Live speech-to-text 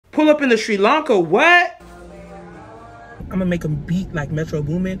Pull up in the Sri Lanka, what? I'm gonna make them beat like Metro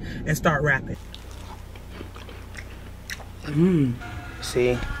Boomin and start rapping.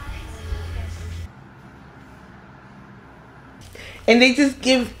 See? And they just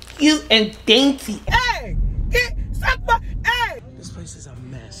give cute and dainty. Hey! Suck my, hey! This place is a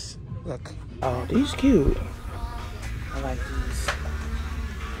mess. Look. Oh, these cute. I like these.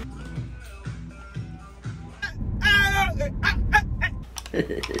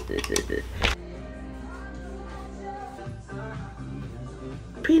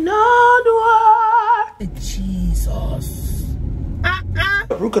 Pinot Noir. Jesus.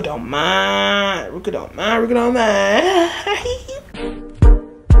 Ruka don't mind. Ruka don't mind. Ruka don't mind.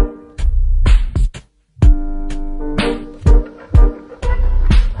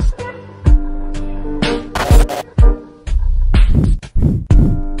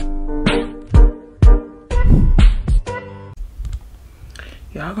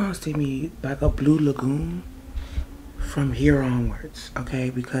 Y'all gonna see me like a blue lagoon from here onwards, okay?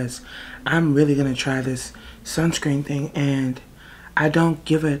 Because I'm really gonna try this sunscreen thing and I don't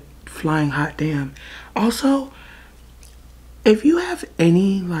give a flying hot damn. Also, if you have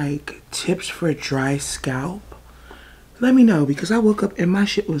any like tips for dry scalp, let me know, because I woke up and my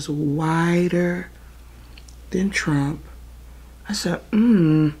shit was wider than Trump. I said,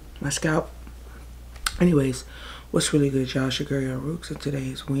 my scalp. Anyways, what's really good, y'all? It's your girl, Rooks, and today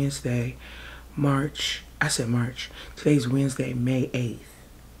is Wednesday, Today's Wednesday, May 8th.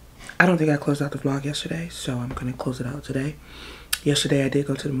 I don't think I closed out the vlog yesterday, so I'm gonna close it out today. Yesterday I did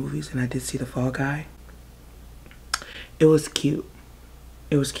go to the movies and I did see The Fall Guy. It was cute.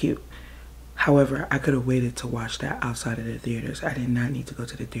 It was cute. However, I could have waited to watch that outside of the theaters. I did not need to go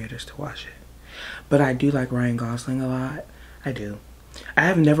to the theaters to watch it. But I do like Ryan Gosling a lot. I do. I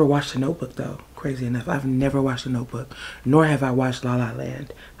have never watched The Notebook though. Crazy enough, I've never watched The Notebook, nor have I watched La La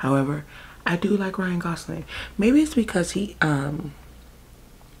Land. However, I do like Ryan Gosling. Maybe it's because he,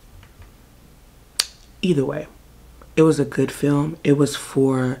 either way, it was a good film. It was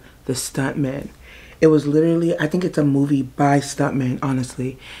for the stuntmen. It was literally, I think it's a movie by stuntmen,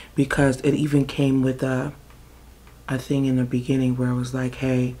 honestly, because it even came with a thing in the beginning where it was like,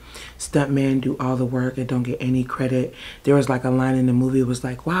 hey, stuntmen do all the work and don't get any credit. There was like a line in the movie, it was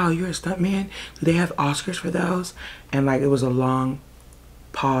like, wow, you're a stuntman? Do they have Oscars for those? And like it was a long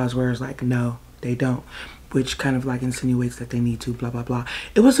pause where it's like, no, they don't, which kind of like insinuates that they need to, blah blah blah.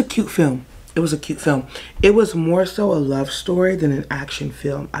 It was a cute film. It was a cute film. It was more so a love story than an action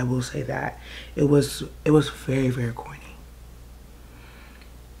film, I will say that. It was very, very corny.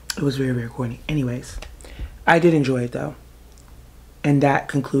 It was very, very corny. Anyways, I did enjoy it though. And that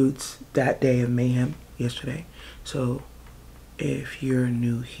concludes that day of mayhem yesterday. So if you're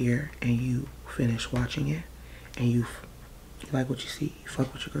new here and you finish watching it and you like what you see, you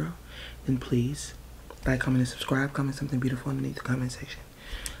fuck with your girl, then please like, comment, and subscribe. Comment something beautiful underneath the comment section.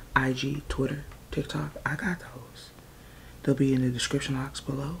 IG, Twitter, TikTok, I got those. They'll be in the description box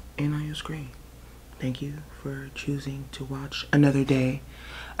below and on your screen. Thank you for choosing to watch another day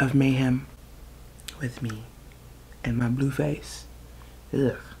of mayhem with me and my blue face.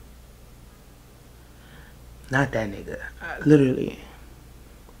 Ugh. Not that nigga. Literally,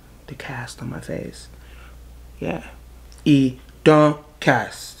 the cast on my face. Yeah. Don't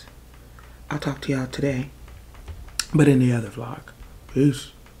cast. I'll talk to y'all today, but in the other vlog.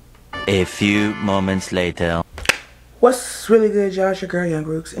 Peace. A few moments later. What's really good, y'all? It's your girl, Young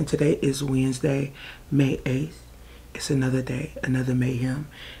Rooks, and today is Wednesday, May 8th. It's another day, another mayhem,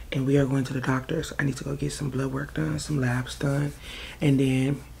 and we are going to the doctor's. I need to go get some blood work done, some labs done, and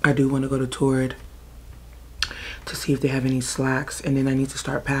then I do want to go to Torrid to see if they have any slacks, and then I need to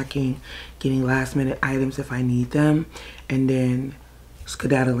start packing, getting last minute items if I need them, and then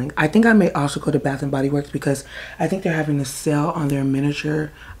skedaddling. I think I may also go to Bath and Body Works because I think they're having a sale on their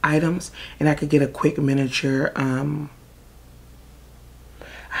miniature items, and I could get a quick miniature. I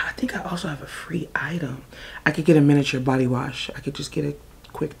think I also have a free item. I could get a miniature body wash. I could just get a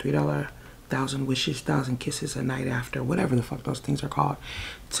quick $3 1,000 wishes, 1,000 kisses a night after, whatever the fuck those things are called,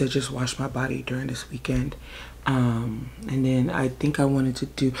 to just wash my body during this weekend. And then I think I wanted to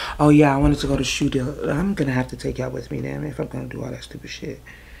do, oh yeah, I wanted to go to Shoe Deal. I'm gonna have to take y'all with me then if I'm gonna do all that stupid shit.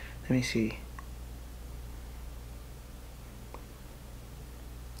 Let me see.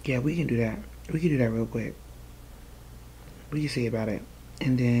 Yeah, we can do that. We can do that real quick. We can see about it.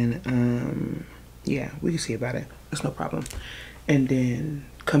 And then, yeah, we can see about it. That's no problem. And then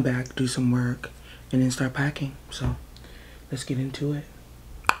come back, do some work, and then start packing. So let's get into it.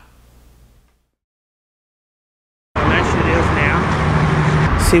 That shit is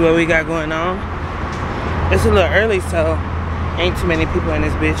now. See what we got going on? It's a little early, so Ain't too many people in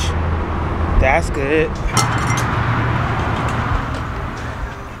this bitch. That's good.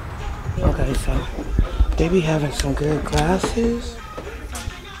 Okay, so they be having some good glasses.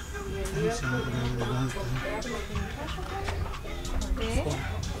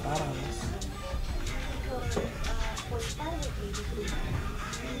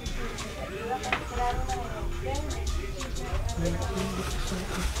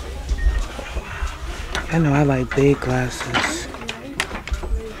 I know I like big glasses.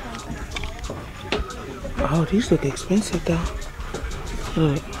 Oh, these look expensive though.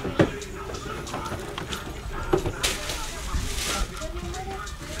 Look.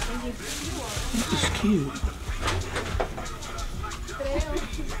 This is cute.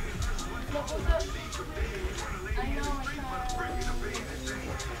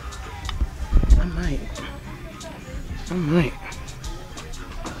 I might.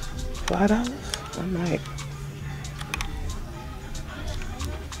 $5? I might.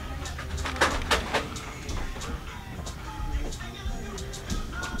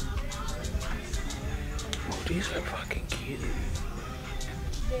 Oh, these are fucking cute.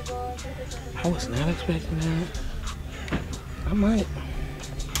 I was not expecting that. I might.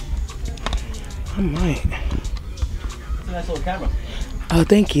 It's a nice little camera. Oh,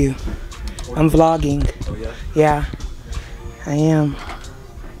 thank you. I'm vlogging. Oh, yeah? Yeah, I am.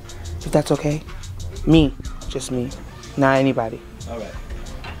 If that's okay. Me. Just me. Not anybody. Alright.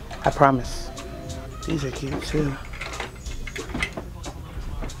 I promise. These are cute too.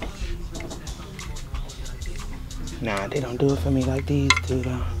 Nah, they don't do it for me like these do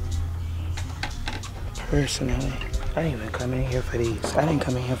though. Personally. I didn't even come in here for these. I didn't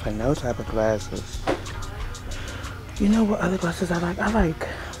come in here for no type of glasses. You know what other glasses I like? I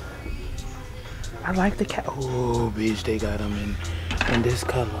like the cat. Oh, bitch, they got them in this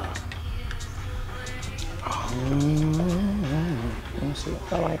color. Let me see.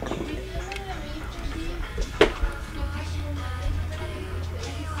 I like them.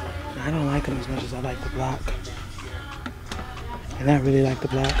 I don't like them as much as I like the black. And I really like the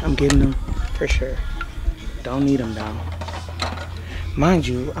black. I'm getting them for sure. Don't need them though. Mind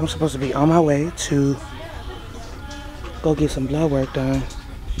you, I'm supposed to be on my way to go get some blood work done.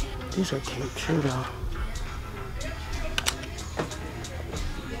 These are cute too though.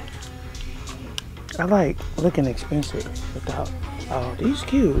 I like looking expensive without. Oh, these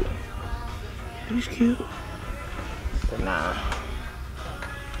cute. These cute. But nah.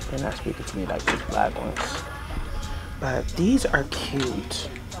 They're not speaking to me like these black ones. But these are cute.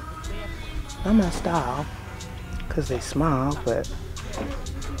 Not my style. Because they small, but.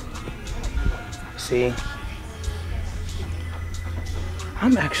 See?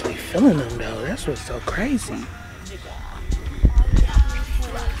 I'm actually feeling them though. That's what's so crazy. I'm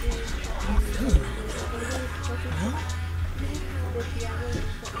feeling them.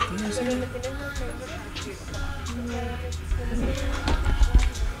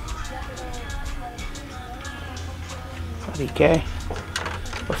 $40K.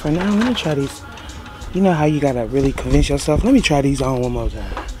 But for now, let me try these. You know how you gotta really convince yourself? Let me try these on one more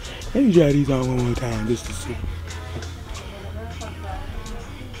time. Let me try these on one more time just to see.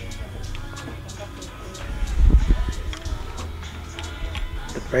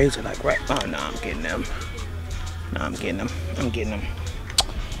 The braids are like right. Oh no, I'm getting them. No, I'm getting them.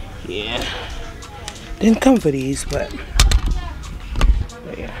 Yeah. Didn't come for these, but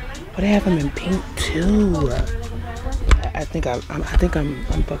yeah. But they have them in pink too. I think I'm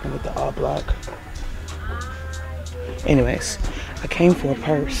fucking with the all black. Anyways, I came for a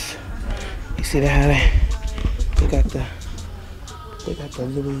purse. You see how they got the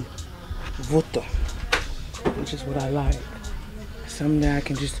Louis Vuitton, which is what I like. Something that I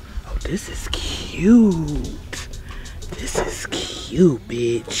can just. Oh, this is cute. This is cute,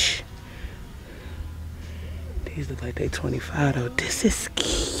 bitch. These look like they 25 though. This is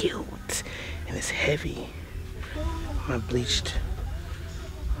cute. And it's heavy. My bleached.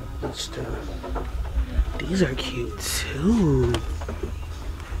 These are cute too.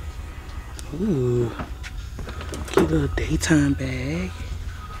 Ooh. Cute little daytime bag.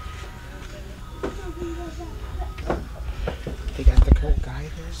 They got the Kurt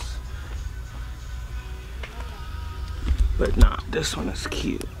Guiders. But nah, this one is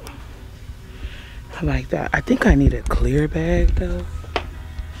cute. I like that. I think I need a clear bag though.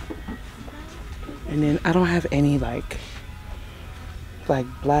 And then I don't have any like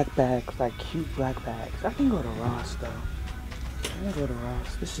black bags, like cute black bags. I can go to Ross though. I can go to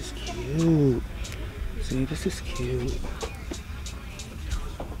Ross. This is cute. See, this is cute.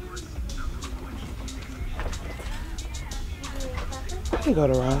 I can go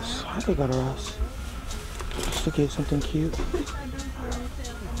to Ross. just to get something cute.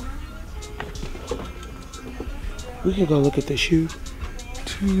 We can go look at the shoe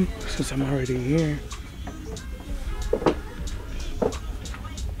too, since I'm already here.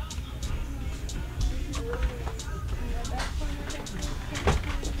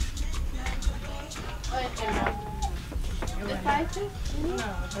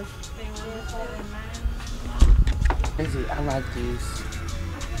 Crazy, I like these.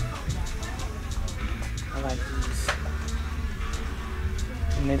 I like these.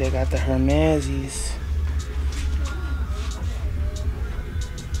 And then they got the Hermeses.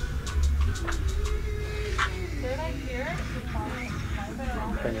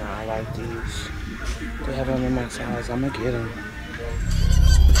 But no, I like these. They have them in my size. I'm gonna get them.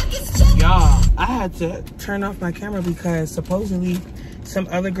 Y'all, I had to turn off my camera because supposedly some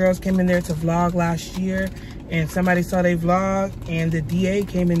other girls came in there to vlog last year, and somebody saw they vlog, and the DA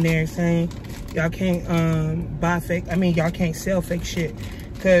came in there saying y'all can't buy fake. I mean, y'all can't sell fake shit.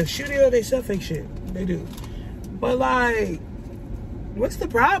 Cause Studio, they sell fake shit. They do. But like, what's the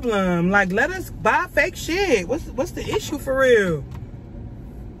problem? Like, let us buy fake shit. What's the issue for real?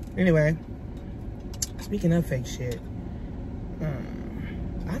 Anyway, speaking of fake shit,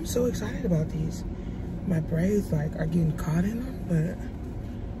 I'm so excited about these. My braids like are getting caught in them, but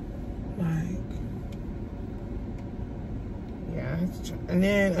like, yeah. And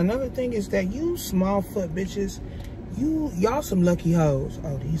then another thing is that you small foot bitches, y'all some lucky hoes.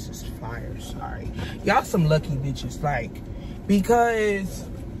 Oh, these is fire. Sorry, y'all some lucky bitches. Like, because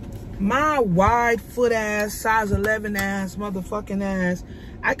my wide foot ass, size 11 ass, motherfucking ass,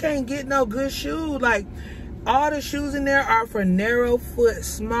 I can't get no good shoe. Like, all the shoes in there are for narrow foot,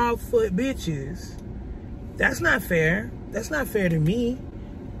 small foot bitches. That's not fair. That's not fair to me.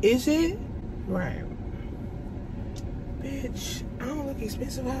 Is it? Right. Bitch, I don't look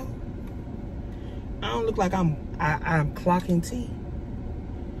expensive out. I don't look like I'm clocking tea.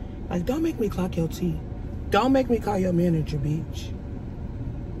 Like, don't make me clock your tea. Don't make me call your manager, bitch.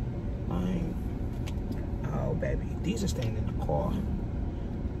 Like, oh, baby. These are staying in the car.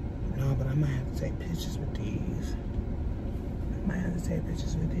 No, but I might have to take pictures with these. I might have to take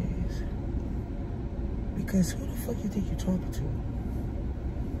pictures with these. Because who the fuck you think you're talking to?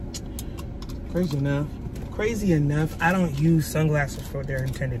 Crazy enough, I don't use sunglasses for their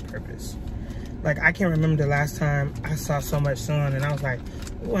intended purpose. Like, I can't remember the last time I saw so much sun and I was like,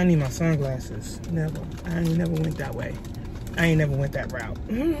 oh, I need my sunglasses. Never. I ain't never went that way. I ain't never went that route.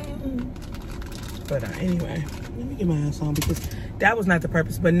 But anyway, let me get my ass on because that was not the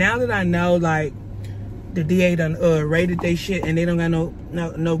purpose. But now that I know, like, the DA done rated they shit and they don't got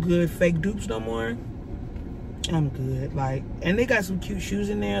no good fake dupes no more, I'm good. Like, and they got some cute shoes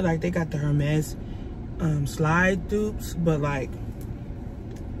in there. Like, they got the Hermes slide dupes, but like,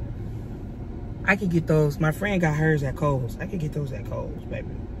 I could get those. My friend got hers at Kohl's. I could get those at Kohl's, baby.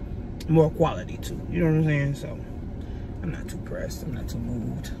 More quality too. You know what I'm saying? So I'm not too pressed. I'm not too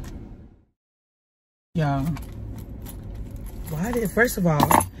moved. Y'all, first of all,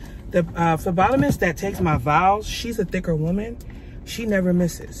 the phlebotomist that takes my vials, she's a thicker woman. She never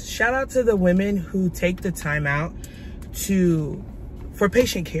misses. Shout out to the women who take the time out for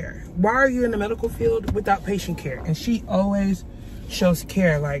patient care. Why are you in the medical field without patient care? And she always shows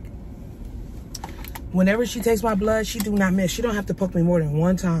care. Like, whenever she takes my blood, she do not miss. She don't have to poke me more than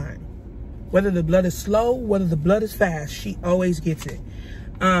one time. Whether the blood is slow, whether the blood is fast, she always gets it.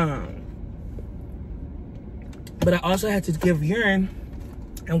 But I also had to give urine.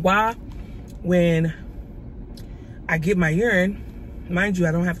 And when I get my urine, mind you,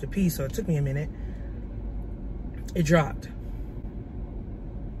 I don't have to pee, so it took me a minute. It dropped.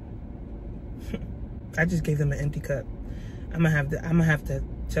 I just gave them an empty cup. I'm gonna have to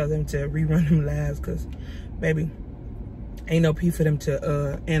tell them to rerun them labs, cause baby, ain't no pee for them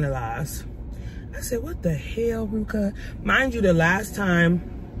to analyze. I said, what the hell, Ruka? Mind you, the last time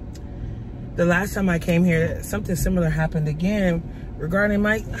I came here, something similar happened again regarding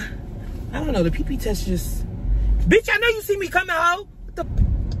my, I don't know, the PP test just, bitch, I know you see me coming, ho.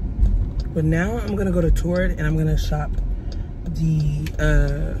 But now I'm gonna go to Torrid and I'm gonna shop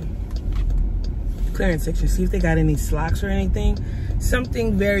the clearance section, see if they got any slacks or anything.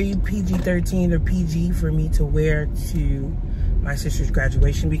 Something very PG-13 or PG for me to wear to my sister's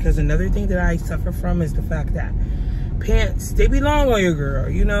graduation, because another thing that I suffer from is the fact that pants, they be long on your girl.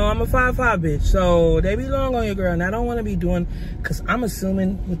 You know, I'm a 5'5" bitch, so they be long on your girl, and I don't want to be doing, because I'm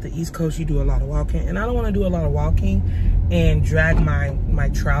assuming with the East Coast you do a lot of walking, and I don't want to do a lot of walking and drag my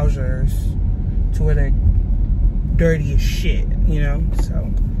trousers to where they're dirty as shit, you know. So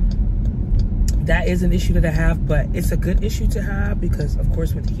that is an issue that I have, but it's a good issue to have because, of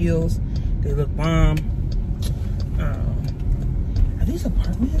course, with heels, they look bomb. Are these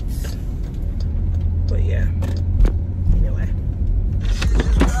apartments? But yeah, anyway.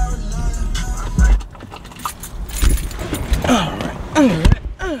 Alright.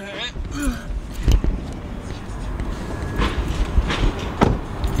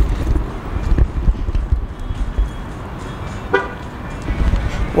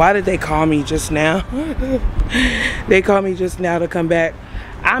 Why did they call me just now? They called me just now to come back.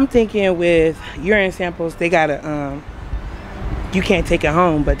 I'm thinking with urine samples, they gotta, you can't take it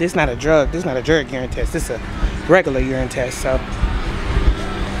home, but this is not a drug. This is not a drug urine test. This is a regular urine test, so.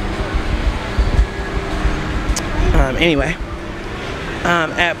 Anyway,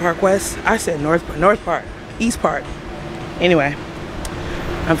 at Park West, I said North Park, East Park. Anyway,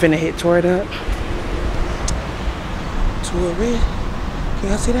 I'm finna hit tore it up. Tore red. Can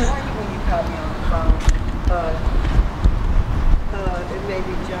y'all see that? When you called me on the phone, it made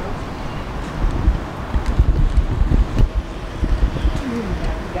me jump.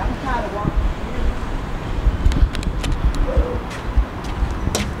 I'm tired of walking.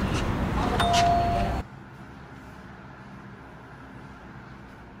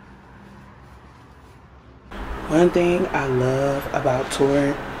 One thing I love about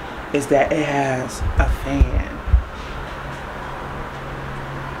touring is that it has a fan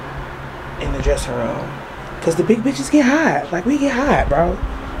in the dressing room. Cause the big bitches get hot. Like we get hot, bro.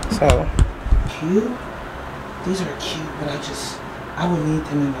 So cute. These are cute, but I would need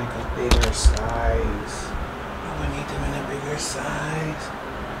them in like a bigger size. I would need them in a bigger size.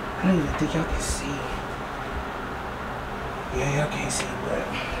 I don't even think y'all can see. Yeah, y'all can't see, but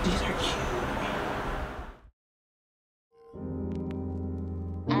these are cute.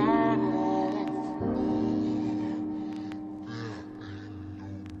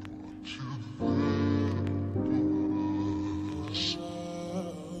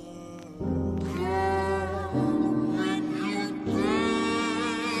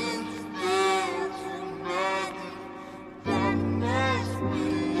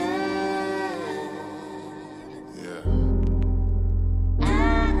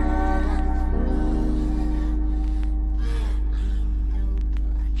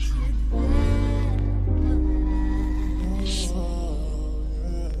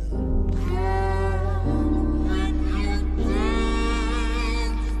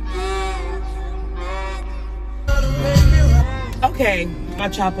 Okay, my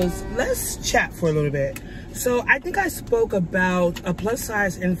choppers, let's chat for a little bit. So I think I spoke about a plus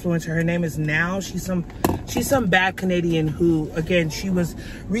size influencer. Her name is Now. She's some bad Canadian who, again, she was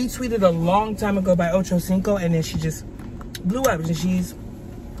retweeted a long time ago by Ocho Cinco, and then she just blew up. And she's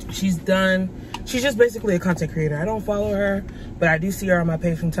just basically a content creator. I don't follow her, but I do see her on my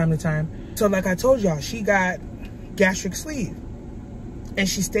page from time to time. So like I told y'all, she got gastric sleeve, and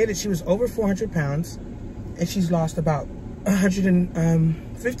she stated she was over 400 pounds, and she's lost about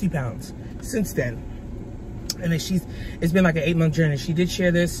 150 pounds since then. And then it's been like an 8-month journey. She did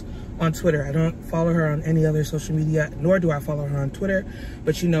share this on Twitter. I don't follow her on any other social media, nor do I follow her on Twitter.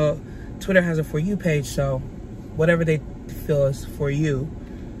 But you know, Twitter has a For You page, so whatever they feel is for you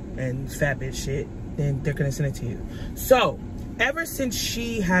and fat bitch shit, then they're gonna send it to you. So ever since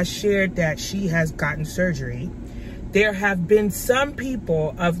she has shared that she has gotten surgery, there have been some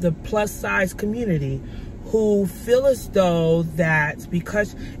people of the plus size community who feel as though that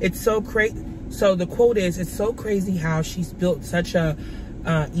because it's so crazy. So the quote is, it's so crazy how she's built such a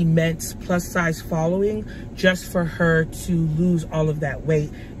immense plus size following just for her to lose all of that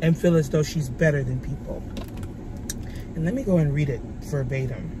weight and feel as though she's better than people. And let me go and read it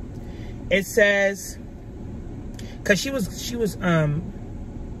verbatim. It says, because she was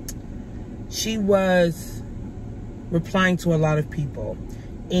replying to a lot of people,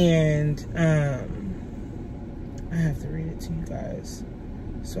 and I have to read it to you guys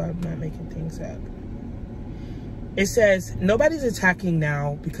so I'm not making things up. It says, nobody's attacking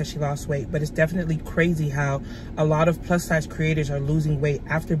Now because she lost weight, but it's definitely crazy how a lot of plus size creators are losing weight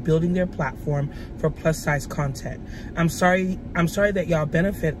after building their platform for plus size content. I'm sorry that y'all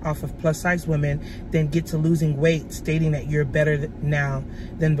benefit off of plus size women, then get to losing weight, stating that you're better now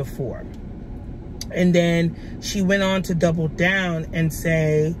than before. And then she went on to double down and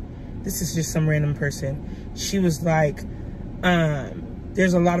say, this is just some random person. She was like,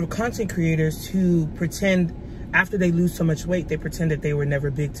 there's a lot of content creators who pretend after they lose so much weight, they pretend that they were never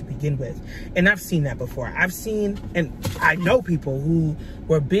big to begin with. And I've seen that before. I've seen, and I know people who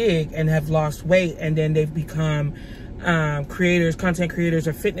were big and have lost weight, and then they've become creators, content creators,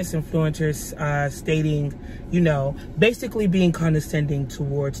 or fitness influencers, stating, you know, basically being condescending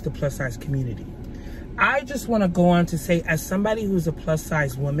towards the plus size community. I just want to go on to say, as somebody who's a plus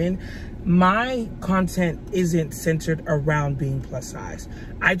size woman, my content isn't centered around being plus size.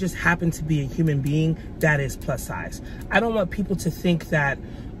 I just happen to be a human being that is plus size. I don't want people to think that,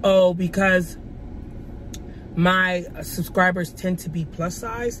 oh, because my subscribers tend to be plus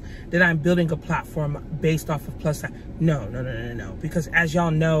size, that I'm building a platform based off of plus size. No. Because as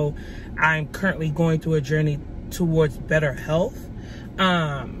y'all know, I'm currently going through a journey towards better health.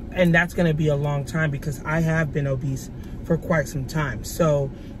 And that's going to be a long time because I have been obese for quite some time. So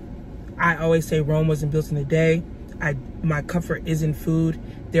I always say Rome wasn't built in a day. My comfort is in food.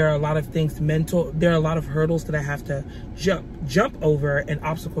 There are a lot of things mental. There are a lot of hurdles that I have to jump over and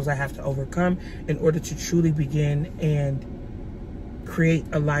obstacles I have to overcome in order to truly begin and create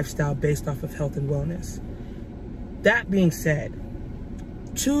a lifestyle based off of health and wellness. That being said,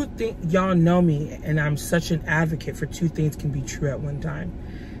 two things, y'all know me, and I'm such an advocate for two things can be true at one time.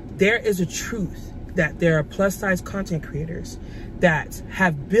 There is a truth that there are plus size content creators that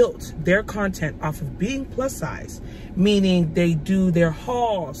have built their content off of being plus size, meaning they do their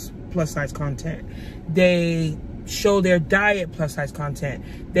hauls plus size content, they show their diet plus size content,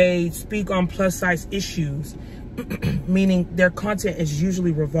 they speak on plus size issues, meaning their content is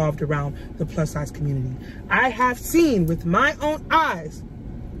usually revolved around the plus size community. I have seen with my own eyes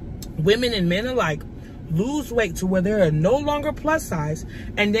women and men alike lose weight to where they're no longer plus size,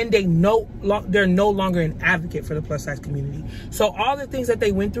 and then they're no longer an advocate for the plus size community. So all the things that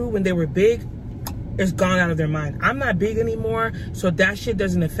they went through when they were big is gone out of their mind. I'm not big anymore, so that shit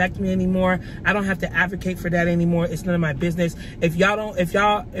doesn't affect me anymore. I don't have to advocate for that anymore. It's none of my business. If y'all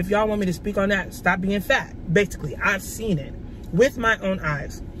want me to speak on that, stop being fat. Basically, I've seen it with my own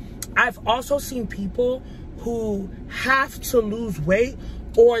eyes. I've also seen people who have to lose weight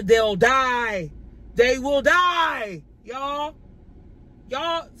or they'll die. They will die, y'all.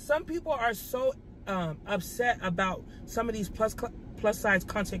 Some people are so upset about some of these plus size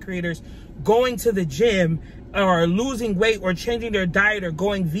content creators going to the gym or losing weight or changing their diet or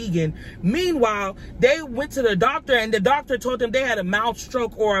going vegan. Meanwhile, they went to the doctor and the doctor told them they had a mild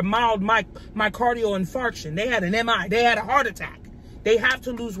stroke or a mild myocardial infarction. They had an MI. They had a heart attack. They have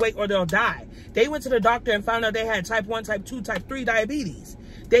to lose weight or they'll die. They went to the doctor and found out they had type 1, type 2, type 3 diabetes.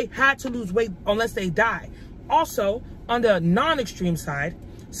 They had to lose weight unless they die. Also, on the non-extreme side,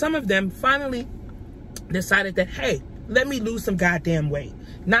 some of them finally decided that, hey, let me lose some goddamn weight.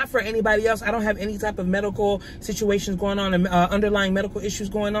 Not for anybody else. I don't have any type of medical situations going on, underlying medical issues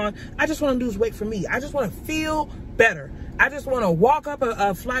going on. I just want to lose weight for me. I just want to feel better. I just want to walk up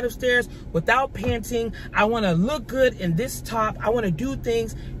a flight of stairs without panting. I want to look good in this top. I want to do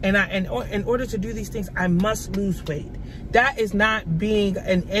things, and in order to do these things, I must lose weight. That is not being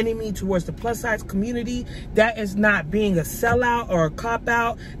an enemy towards the plus size community. That is not being a sellout or a cop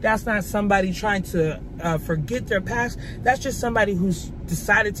out. That's not somebody trying to forget their past. That's just somebody who's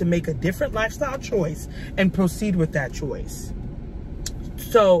decided to make a different lifestyle choice and proceed with that choice.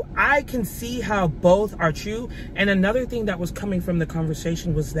 So I can see how both are true. And another thing that was coming from the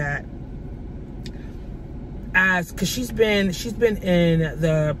conversation was that because she's been in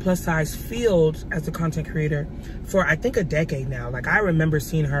the plus size field as a content creator for I think a decade now. Like, I remember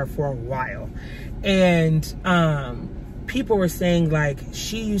seeing her for a while, and people were saying like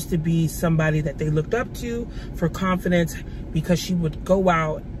she used to be somebody that they looked up to for confidence because she would go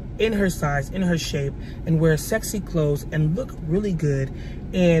out in her size, in her shape, and wear sexy clothes and look really good.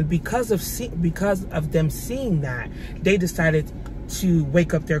 And because of them seeing that, they decided to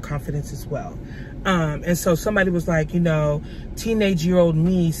wake up their confidence as well. And so somebody was like, you know, teenage-year-old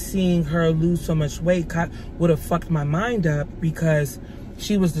me seeing her lose so much weight would have fucked my mind up because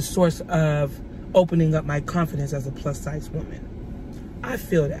she was the source of opening up my confidence as a plus-size woman. I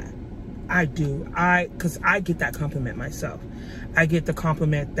feel that. I do. Because I get that compliment myself. I get the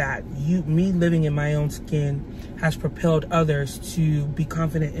compliment that me living in my own skin has propelled others to be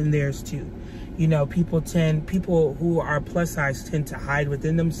confident in theirs too. You know, people who are plus size tend to hide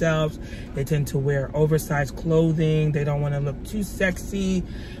within themselves. They tend to wear oversized clothing. They don't want to look too sexy.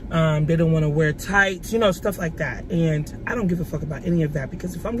 They don't want to wear tights, you know, stuff like that. And I don't give a fuck about any of that,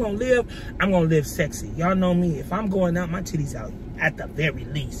 because if I'm going to live, I'm going to live sexy. Y'all know me. If I'm going out, my titties out at the very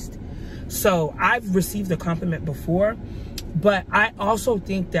least. So I've received a compliment before, but I also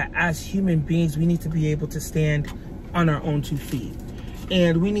think that as human beings, we need to be able to stand on our own 2 feet.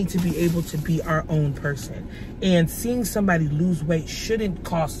 And we need to be able to be our own person. And seeing somebody lose weight shouldn't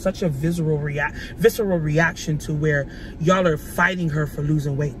cause such a visceral reaction to where y'all are fighting her for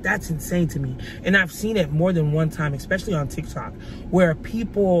losing weight. That's insane to me. And I've seen it more than one time, especially on TikTok, where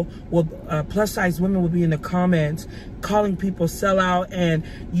people will, plus size women will be in the comments calling people sellout, and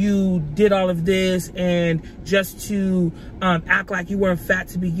you did all of this and just to act like you weren't fat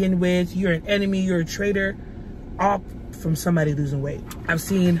to begin with. You're an enemy, you're a traitor. All from somebody losing weight. I've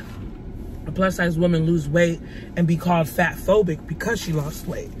seen a plus size woman lose weight and be called fat phobic because she lost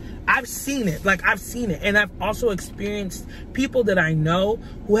weight. I've seen it. Like, I've seen it. And I've also experienced people that I know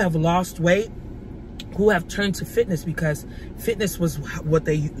who have lost weight, who have turned to fitness because fitness was what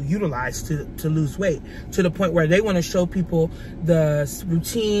they utilized to lose weight, to the point where they want to show people the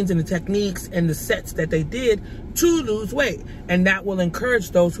routines and the techniques and the sets that they did to lose weight. And that will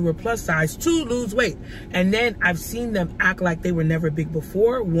encourage those who are plus size to lose weight. And then I've seen them act like they were never big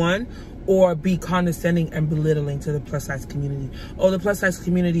before, one, or be condescending and belittling to the plus size community. Oh, the plus size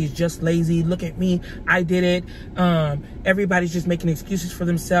community is just lazy. Look at me, I did it. Everybody's just making excuses for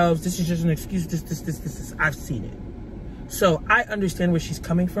themselves. This is just an excuse, this. I've seen it. So I understand where she's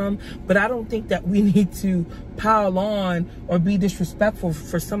coming from, but I don't think that we need to pile on or be disrespectful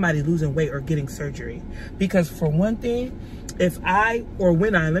for somebody losing weight or getting surgery. Because for one thing,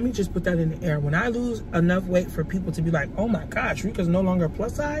 let me just put that in the air. When I lose enough weight for people to be like, oh my gosh, Rika's no longer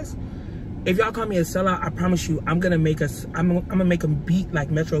plus size. If y'all call me a sellout, I promise you, I'm gonna make them beat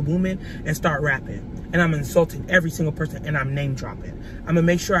like Metro Boomin and start rapping. And I'm insulting every single person, and I'm name dropping. I'm gonna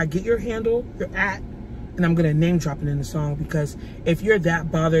make sure I get your handle, your at, and I'm gonna name drop it in the song, because if you're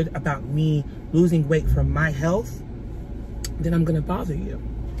that bothered about me losing weight for my health, then I'm gonna bother you.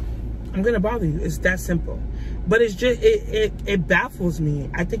 I'm gonna bother you. It's that simple. But it's just, it baffles me.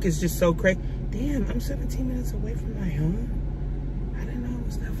 I think it's just so crazy. Damn, I'm 17 minutes away from my home. I didn't know it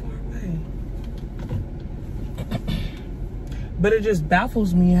was that far away. But it just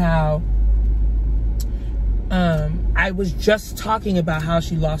baffles me how I was just talking about how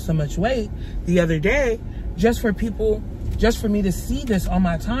she lost so much weight the other day, just for me to see this on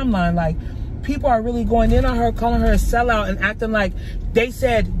my timeline. Like, people are really going in on her, calling her a sellout and acting like they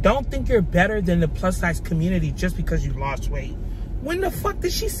said, don't think you're better than the plus size community just because you lost weight. When the fuck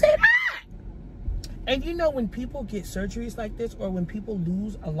did she say that? And you know, when people get surgeries like this, or when people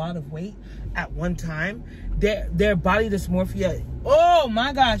lose a lot of weight at one time, their body dysmorphia, oh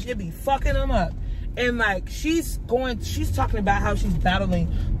my gosh, it be fucking them up. And like, she's talking about how she's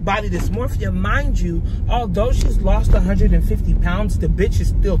battling body dysmorphia. Mind you, although she's lost 150 pounds, the bitch is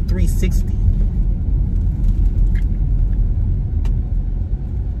still 360.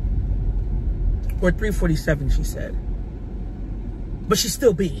 Or 347, she said. But she's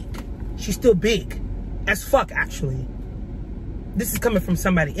still big. She's still big as fuck, actually. This is coming from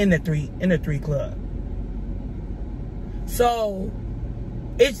somebody in the three club. So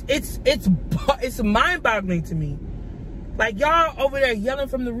it's mind-boggling to me. Like, y'all over there yelling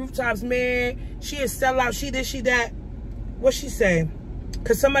from the rooftops, man, she is sellout, she this, she that. What'd she say?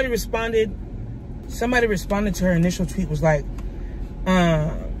 Because somebody responded to her initial tweet, was like,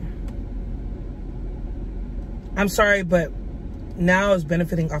 I'm sorry, but now is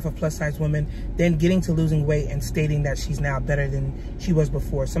benefiting off of plus size women, then getting to losing weight and stating that she's now better than she was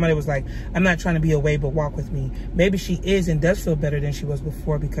before. Somebody was like, I'm not trying to be away, but walk with me. Maybe she is and does feel better than she was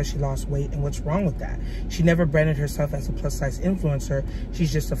before because she lost weight, and what's wrong with that? She never branded herself as a plus size influencer.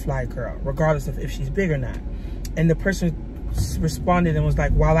 She's just a fly girl, regardless of if she's big or not. And the person responded and was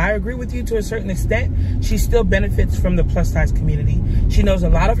like, while I agree with you to a certain extent, she still benefits from the plus size community. She knows a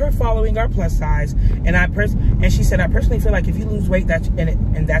lot of her following are plus size, and she said, I personally feel like if you lose weight, that's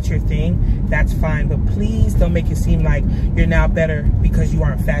your thing, that's fine, but please don't make it seem like you're now better because you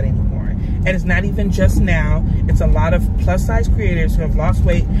aren't fat anymore. And it's not even just now, it's a lot of plus size creators who have lost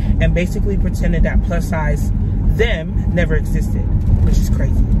weight and basically pretended that plus size them never existed, which is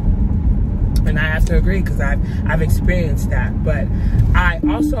crazy. And I have to agree, because I've experienced that. But I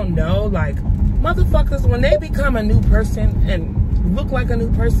also know, like, motherfuckers, when they become a new person and look like a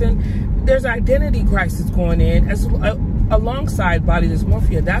new person, there's identity crisis going in alongside body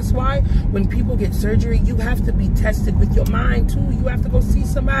dysmorphia. That's why when people get surgery, you have to be tested with your mind too. You have to go see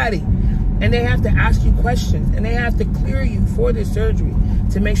somebody, and they have to ask you questions, and they have to clear you for this surgery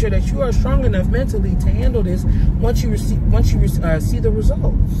to make sure that you are strong enough mentally to handle this once you see the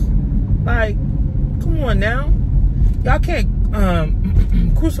results. Like, come on now. Y'all can't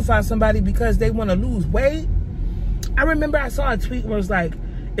crucify somebody because they want to lose weight. I remember I saw a tweet where it was like,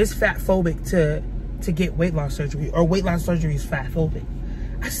 it's fat phobic to get weight loss surgery, or weight loss surgery is fat phobic.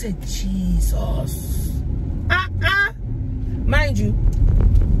 I said, Jesus. mind you,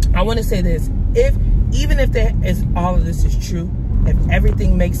 I want to say this. Even if all of this is true, if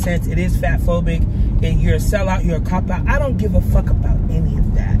everything makes sense, it is fat phobic, and you're a sellout, you're a cop out, I don't give a fuck about any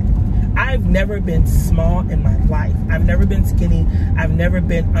of that. I've never been small in my life. I've never been skinny. I've never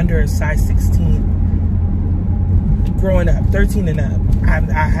been under a size 16 growing up, 13 and up. I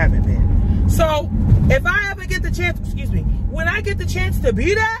haven't been. So if I ever get the chance, excuse me, when I get the chance to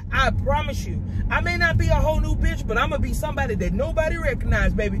be that, I promise you, I may not be a whole new bitch, but I'm gonna be somebody that nobody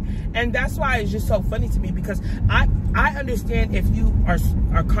recognizes, baby. And that's why it's just so funny to me, because I understand if you are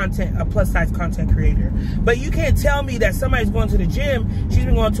a plus size content creator, but you can't tell me that somebody's going to the gym. She's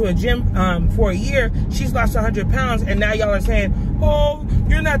been going to a gym for a year. She's lost 100 pounds, and now y'all are saying, "Oh,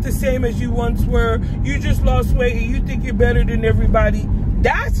 you're not the same as you once were. You just lost weight, and you think you're better than everybody."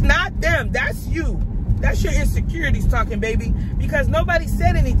 That's not them. That's you. That's your insecurities talking, baby, because nobody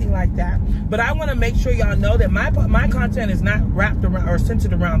said anything like that. But I want to make sure y'all know that my content is not wrapped around or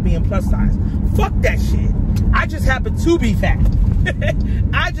centered around being plus size. Fuck that shit. I just happen to be fat.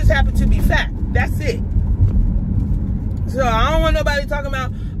 I just happen to be fat. That's it. So I don't want nobody talking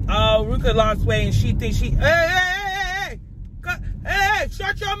about, oh, Ruka lost weight and she thinks she, hey,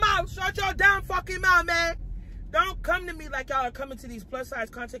 shut your mouth. Shut your damn fucking mouth, man. Don't come to me like y'all are coming to these plus size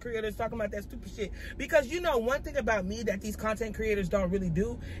content creators talking about that stupid shit. Because you know one thing about me that these content creators don't really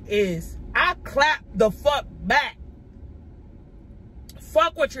do is I clap the fuck back.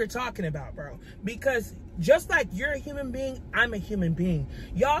 Fuck what you're talking about, bro. Because just like you're a human being, I'm a human being.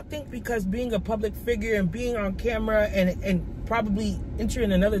 Y'all think because being a public figure and being on camera and probably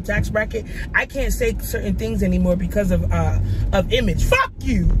entering another tax bracket, I can't say certain things anymore because of image. Fuck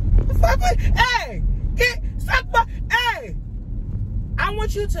you. Fuck it. Hey, hey, I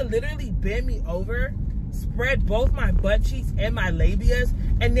want you to literally bend me over, spread both my butt cheeks and my labias,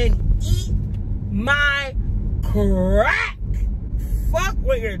 and then eat my crack. Fuck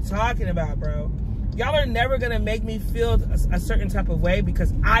what you're talking about, bro. Y'all are never gonna make me feel a certain type of way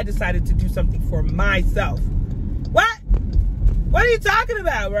because I decided to do something for myself. What? What are you talking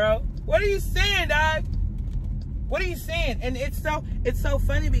about, bro? What are you saying, dog? What are you saying? And it's so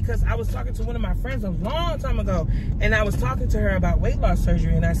funny because I was talking to one of my friends a long time ago, and I was talking to her about weight loss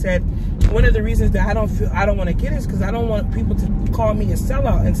surgery, and I said one of the reasons that I don't want to get it is because I don't want people to call me a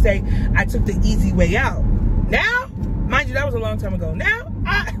sellout and say I took the easy way out. Now, mind you, that was a long time ago. Now,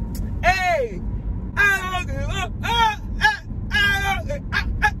 I don't give up.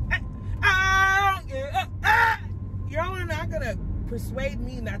 Y'all are not gonna persuade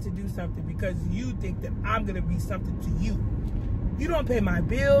me not to do something because you think that I'm gonna be something to you. You don't pay my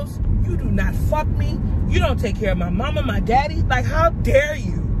bills. You do not fuck me. You don't take care of my mama, my daddy. Like, how dare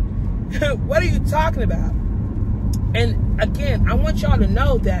you? What are you talking about? And again, I want y'all to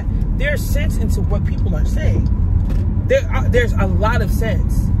know that there's sense into what people are saying. There's a lot of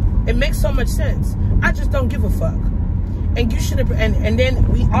sense. It makes so much sense. I just don't give a fuck. And you should have, and then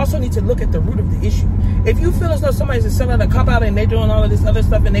we also need to look at the root of the issue. If you feel as though somebody's selling a cop out and they're doing all of this other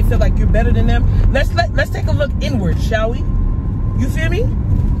stuff and they feel like you're better than them, let's take a look inward, shall we? You feel me?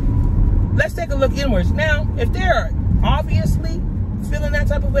 Let's take a look inwards. Now, if they're obviously feeling that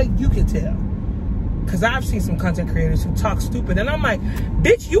type of way, you can tell. Because I've seen some content creators who talk stupid, and I'm like,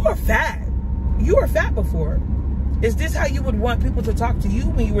 bitch, you are fat. You were fat before. Is this how you would want people to talk to you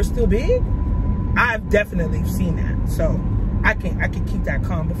when you were still big? I've definitely seen that, so I can keep that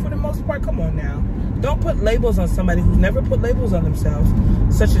calm. But for the most part, come on now, don't put labels on somebody who's never put labels on themselves,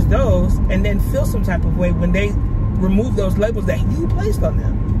 such as those, and then feel some type of way when they remove those labels that you placed on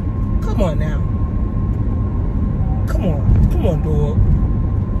them. Come on now, come on, dog.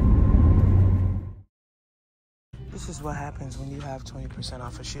 This is what happens when you have 20%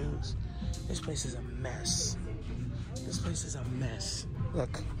 off of shoes. This place is a mess. This place is a mess.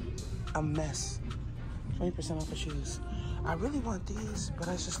 Look. A mess. 20% off of shoes. I really want these, but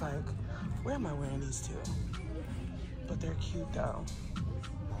it's just like, where am I wearing these to? But they're cute though.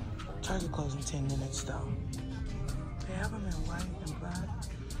 Target close in 10 minutes though. They have them in white and black,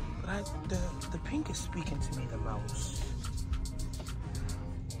 but the pink is speaking to me the most.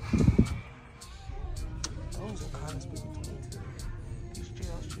 Those are kind of speaking to me too. These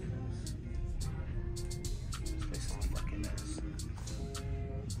jail shoes. This place is a fucking mess.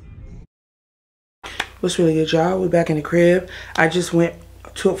 What's really good, y'all? We're back in the crib. I just went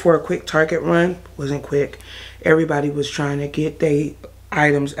for a quick Target run. Wasn't quick. Everybody was trying to get their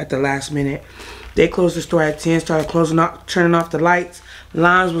items at the last minute. They closed the store at 10, started turning off the lights.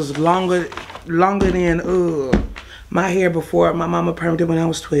 Lines was longer than my hair before my mama permed it when I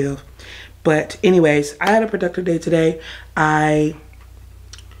was 12. But anyways, I had a productive day today. I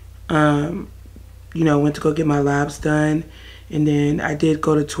went to go get my labs done. And then I did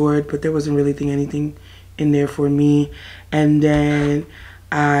go to Torrid, but there wasn't really anything in there for me. And then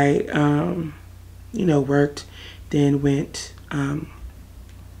I, you know, worked, then went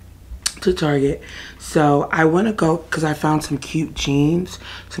to Target. So I want to go because I found some cute jeans,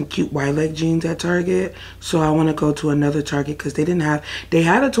 some cute wide leg jeans at Target. So I want to go to another Target because they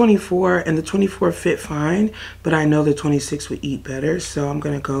had a 24 and the 24 fit fine, but I know the 26 would eat better. So I'm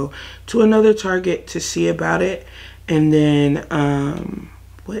going to go to another Target to see about it. And then,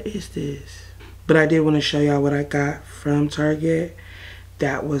 what is this? But I did want to show y'all what I got from Target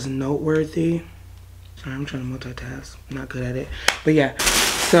that was noteworthy. Sorry, I'm trying to multitask. I'm not good at it. But yeah,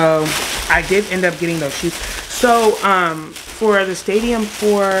 so I did end up getting those shoes. So for the stadium,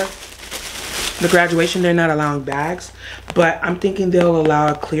 for the graduation, they're not allowing bags, but I'm thinking they'll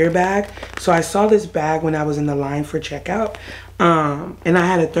allow a clear bag. So I saw this bag when I was in the line for checkout, and I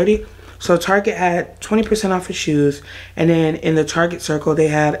had a 30. So Target had 20% off of shoes, and then in the Target circle, they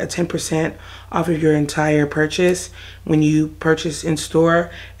had a 10% off of your entire purchase when you purchase in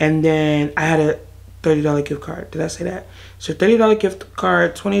store. And then I had a $30 gift card. Did I say that? So $30 gift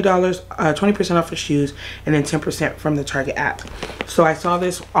card, $20, 20% off of shoes, and then 10% from the Target app. So I saw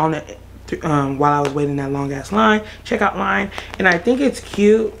this on the while I was waiting that long ass line, checkout line, and I think it's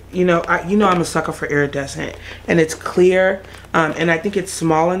cute. You know, I'm a sucker for iridescent, and it's clear, and I think it's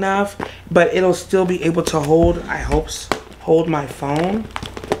small enough, but it'll still be able to hold. I hope hold my phone.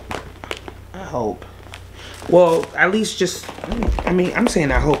 I hope. Well, at least just. I mean, I'm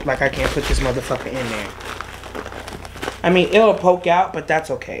saying I hope, like I can't put this motherfucker in there. I mean, it'll poke out, but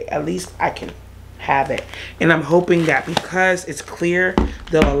that's okay. At least I can have it. And I'm hoping that because it's clear,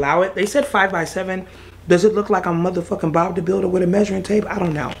 they'll allow it. They said 5x7. Does it look like I'm motherfucking Bob the Builder with a measuring tape? I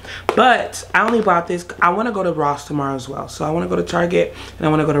don't know. But I only bought this. I want to go to Ross tomorrow as well. So I want to go to Target and I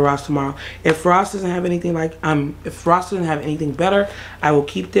want to go to Ross tomorrow. If Ross doesn't have anything like, if Ross doesn't have anything better, I will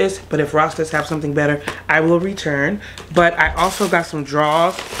keep this. But if Ross does have something better, I will return. But I also got some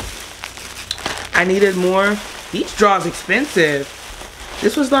drawers. I needed more. These drawers expensive.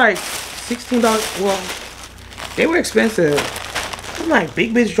 This was like $16. Well, they were expensive. I'm like,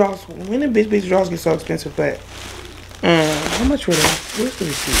 big bitch drawers. When did big bitch drawers get so expensive? But how much were they? Where's the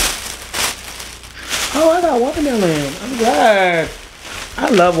receipt? Oh, I got watermelon. I'm glad. I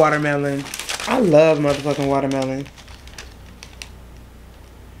love watermelon. I love motherfucking watermelon.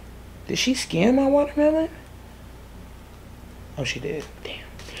 Did she scan my watermelon? Oh, she did. Damn.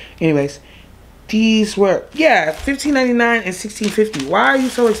 Anyways, these were, yeah, $15.99 and $16.50. Why are you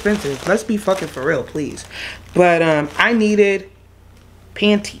so expensive? Let's be fucking for real, please. But I needed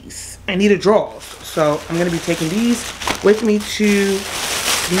panties. I needed drawers. So I'm gonna be taking these with me to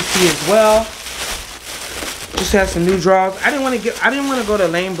DC as well. Just have some new drawers. I didn't want to go to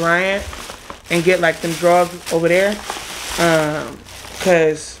Lane Bryant and get like them drawers over there.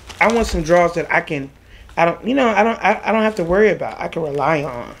 Cause I want some drawers that I don't have to worry about. I can rely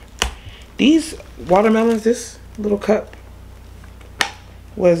on. These watermelons, this little cup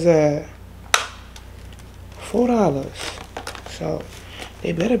was $4. So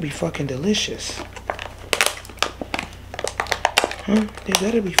they better be fucking delicious. Huh? They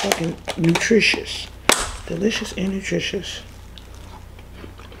better be fucking nutritious. Delicious and nutritious.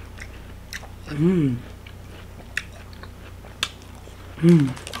 Mmm.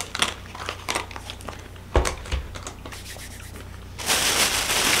 Mmm.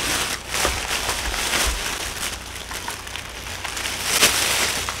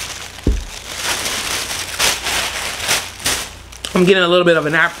 I'm getting a little bit of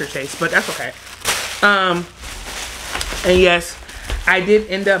an aftertaste, but that's okay. And yes, I did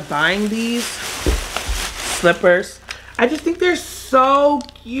end up buying these slippers. I just think they're so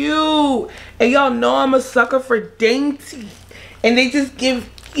cute. And y'all know I'm a sucker for dainty. And they just give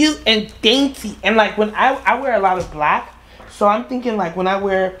cute and dainty. And like when I wear a lot of black, so I'm thinking like when I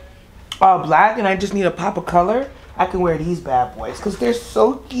wear all black and I just need a pop of color, I can wear these bad boys because they're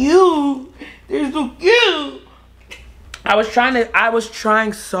so cute. They're so cute. I was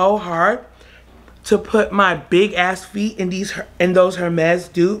trying so hard to put my big ass feet in those Hermes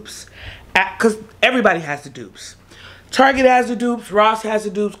dupes, cause everybody has the dupes. Target has the dupes, Ross has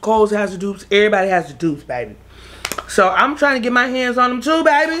the dupes, Kohl's has the dupes, everybody has the dupes, baby. So I'm trying to get my hands on them too,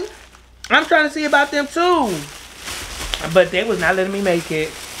 baby. I'm trying to see about them too. But they was not letting me make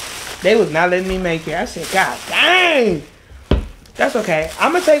it. They was not letting me make it. I said, God dang. That's okay.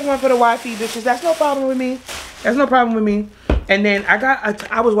 I'm gonna take one for the wifey bitches. That's no problem with me. That's no problem with me. And then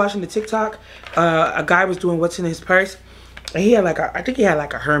I was watching the TikTok. A guy was doing what's in his purse. And he had like I think he had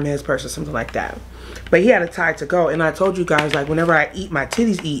like a Hermes purse or something like that. But he had a tie to go. And I told you guys, like, whenever I eat, my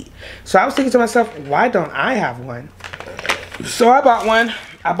titties eat. So I was thinking to myself, why don't I have one? So I bought one.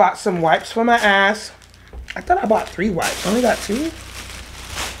 I bought some wipes for my ass. I thought I bought 3 wipes. I only got 2.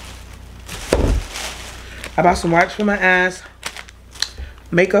 I bought some wipes for my ass.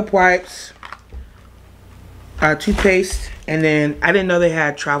 Makeup wipes. Toothpaste. And then I didn't know they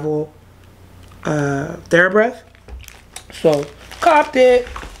had travel TheraBreath. So copped it.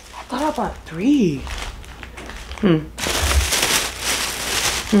 I thought I bought 3.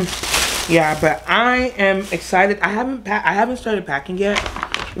 Yeah, but I am excited. I haven't started packing yet.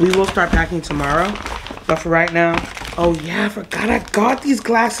 We will start packing tomorrow. But for right now, oh yeah, I forgot I got these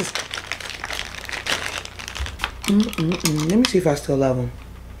glasses. Let me see if I still love them.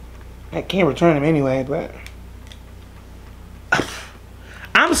 I can't return them anyway, but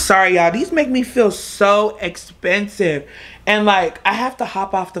I'm sorry, y'all. These make me feel so expensive. And like, I have to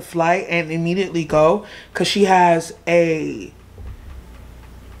hop off the flight and immediately go because she has a,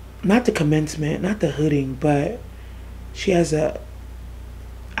 not the commencement, not the hooding, but she has a,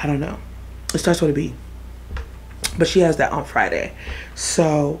 I don't know. It starts with a B. But she has that on Friday.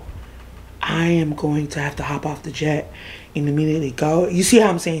 So I am going to have to hop off the jet and immediately go. You see how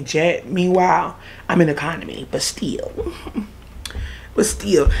I'm saying jet? Meanwhile, I'm in economy, but still. But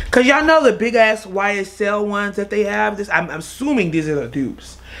still. Because y'all know the big ass YSL ones that they have. I'm assuming these are the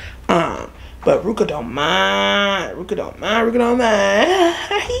dupes. But Ruka don't mind. Ruka don't mind. Ruka don't mind.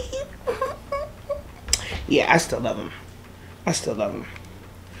 Yeah, I still love them. I still love them.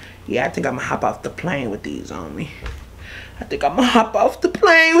 Yeah, I think I'm going to hop off the plane with these on me. I think I'm going to hop off the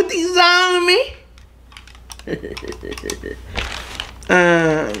plane with these on me.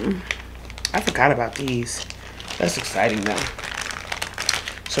 I forgot about these. That's exciting though.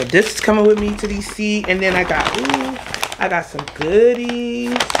 So this is coming with me to DC. And then I got some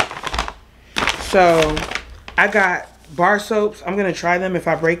goodies. So I got bar soaps. I'm going to try them. If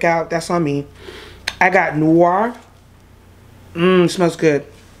I break out, that's on me. I got Noir. Smells good.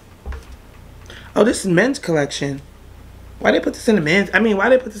 Oh, this is men's collection. Why they put this in the men's? I mean, why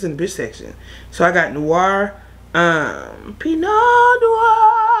they put this in the bitch section? So I got Noir. Pinot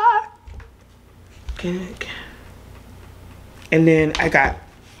Noir. And then I got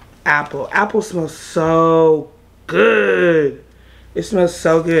Apple. Apple smells so good. It smells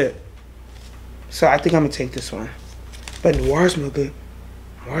so good. So I think I'm gonna take this one. But Noir smell good.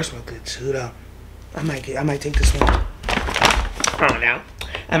 Noir smell good too though. I might take this one. I don't know.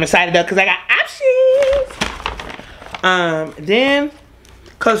 I'm excited though because I got options. Then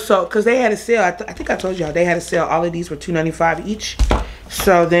cause they had a sale. I think I told y'all they had a sale. All of these were $2.95 each.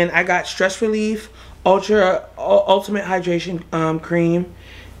 So then I got Stress Relief, Ultimate Hydration Cream,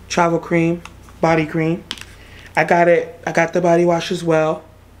 Travel Cream, Body Cream. I got the body wash as well.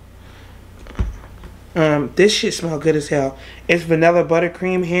 This shit smells good as hell. It's vanilla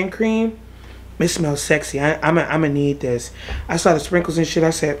buttercream hand cream. It smells sexy. I'm gonna need this. I saw the sprinkles and shit.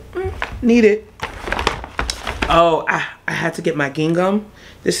 I said, need it. Oh, I had to get my Gingham.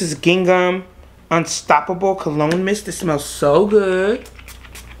 This is Gingham Unstoppable Cologne Mist. This smells so good.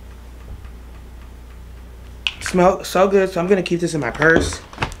 Smells so good. So I'm gonna keep this in my purse.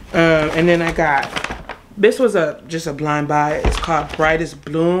 And then I got, this was just a blind buy. It's called Brightest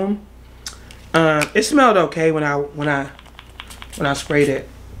Bloom. It smelled okay when I sprayed it.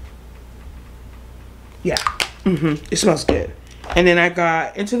 Yeah, it smells good. And then I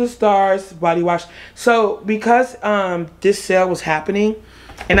got Into the Stars body wash. So because this sale was happening,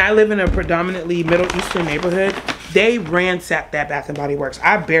 and I live in a predominantly Middle Eastern neighborhood, they ransacked that Bath and Body Works.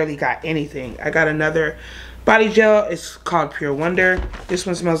 I barely got anything. I got another body gel. It's called Pure Wonder. This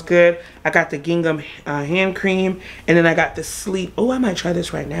one smells good. I got the Gingham hand cream, and then I got the Sleep. Oh, I might try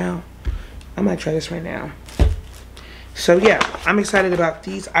this right now. I might try this right now. So yeah, I'm excited about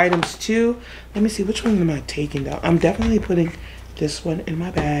these items too. Let me see, which one am I taking though? I'm definitely putting this one in my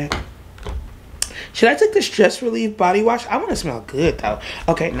bag. Should I take the Stress Relief body wash? I want to smell good though.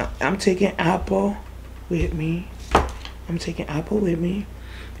 Okay, no, I'm taking Apple with me. I'm taking Apple with me.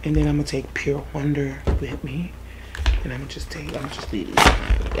 And then I'm gonna take Pure Wonder with me. And I'm just leave these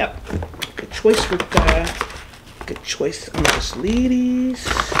behind. Yep. Good choice with that. Good choice. I'm gonna just leave these.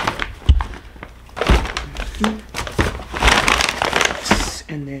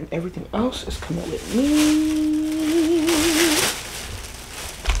 And then everything else is coming with me.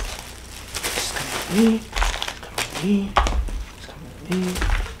 It's coming with me. It's coming with me. It's coming with me.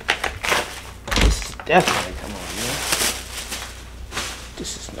 This is definitely coming with me.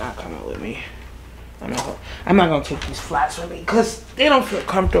 This is not coming with me. I'm not gonna take these flats with me because they don't feel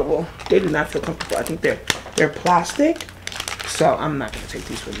comfortable. They do not feel comfortable. I think they're plastic. So I'm not gonna take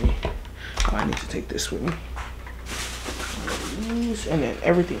these with me. Oh, I need to take this with me. And then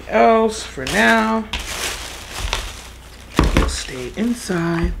everything else for now. stay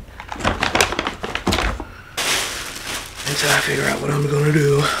inside until I figure out what I'm gonna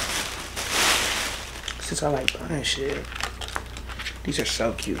do. Since I like buying shit. These are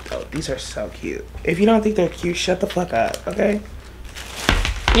so cute though. These are so cute. If you don't think they're cute, shut the fuck up, okay?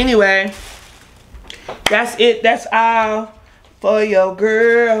 Anyway, that's it. That's all for your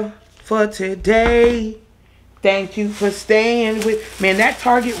girl for today. Thank you for staying with. Man, that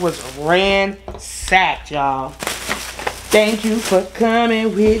Target was ransacked, y'all. Thank you for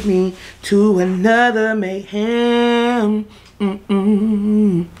coming with me to another mayhem.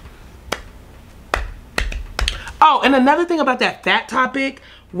 Oh, and another thing about that fat topic.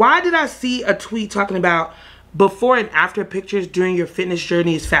 Why did I see a tweet talking about before and after pictures during your fitness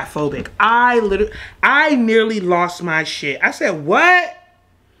journey is fat phobic? I nearly lost my shit. I said, what?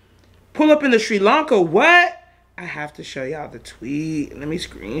 Pull up in the Sri Lanka, what? I have to show y'all the tweet. Let me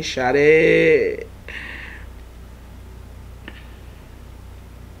screenshot it.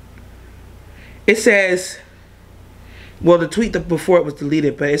 It says, well, the tweet before it was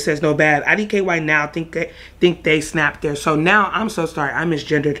deleted, but it says, no bad. IDKY now think they snapped there. So now I'm so sorry. I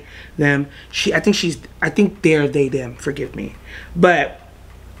misgendered them. I think they're they them. Forgive me. But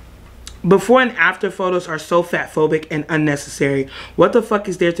before and after photos are so fat phobic and unnecessary. What the fuck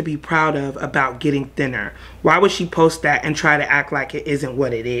is there to be proud of about getting thinner? Why would she post that and try to act like it isn't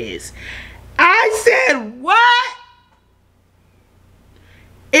what it is? I said, what?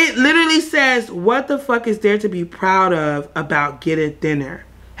 It literally says, what the fuck is there to be proud of about getting thinner?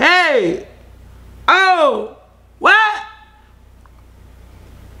 Hey! Oh! What?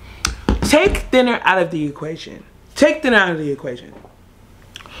 Take thinner out of the equation. Take thinner out of the equation.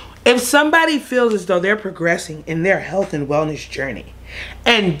 If somebody feels as though they're progressing in their health and wellness journey,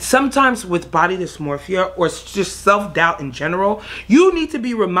 and sometimes with body dysmorphia or just self-doubt in general, you need to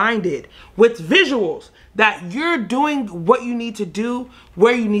be reminded with visuals that you're doing what you need to do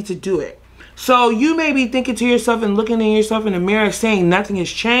where you need to do it. So you may be thinking to yourself and looking at yourself in the mirror saying nothing has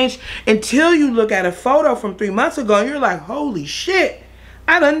changed until you look at a photo from 3 months ago and you're like, holy shit,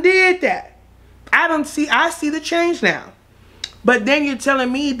 I done did that. I see the change now. But then you're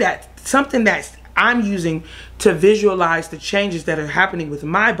telling me that something that I'm using to visualize the changes that are happening with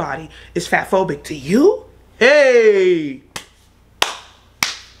my body is fat phobic to you? Hey!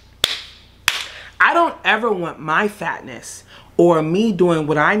 I don't ever want my fatness or me doing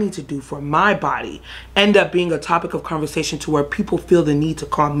what I need to do for my body end up being a topic of conversation to where people feel the need to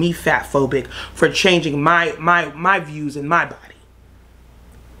call me fat phobic for changing my views in my body.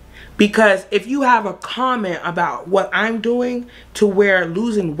 Because if you have a comment about what I'm doing to where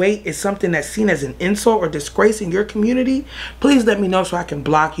losing weight is something that's seen as an insult or disgrace in your community, please let me know so I can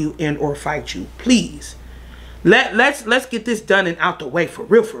block you and or fight you. Please. Let's get this done and out the way for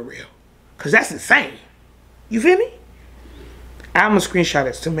real, for real. Because that's insane. You feel me? I'm going to screenshot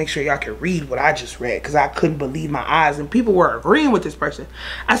it to make sure y'all can read what I just read because I couldn't believe my eyes and people were agreeing with this person.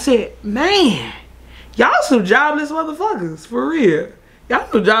 I said, man, y'all some jobless motherfuckers for real. Y'all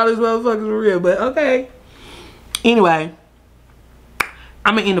some jobless motherfuckers for real, but okay. Anyway,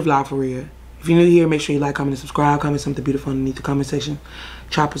 I'm going to end the vlog for real. If you're new here, make sure you like, comment, and subscribe. Comment something beautiful underneath the comment section.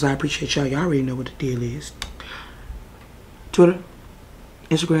 Choppers, I appreciate y'all. Y'all already know what the deal is. Twitter,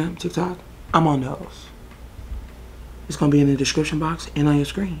 Instagram, TikTok, I'm on those. It's going to be in the description box and on your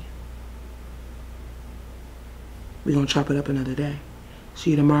screen. We're going to chop it up another day. See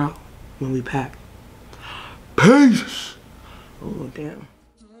you tomorrow when we pack. Peace! Oh, damn.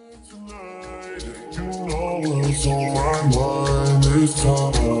 You know what's on my mind this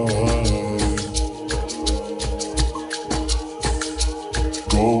time.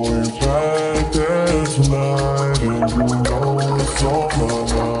 Going back there tonight, and you know what's on my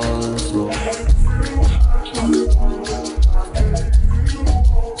mind. So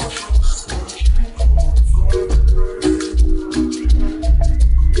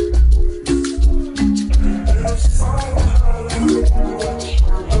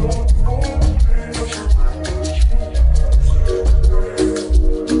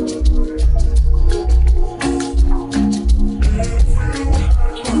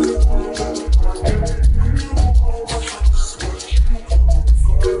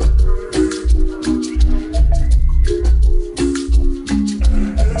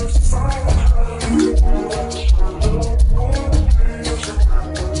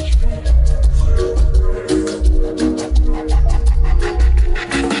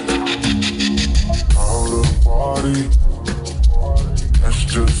that's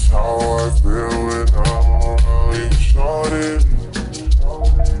just how I feel when I'm really shorted.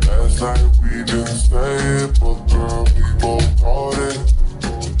 Last night we didn't stay, but girl, we both caught it.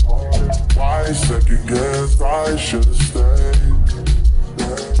 Why second guess I should've stayed?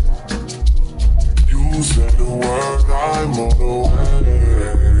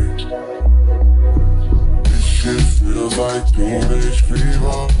 teenage fever.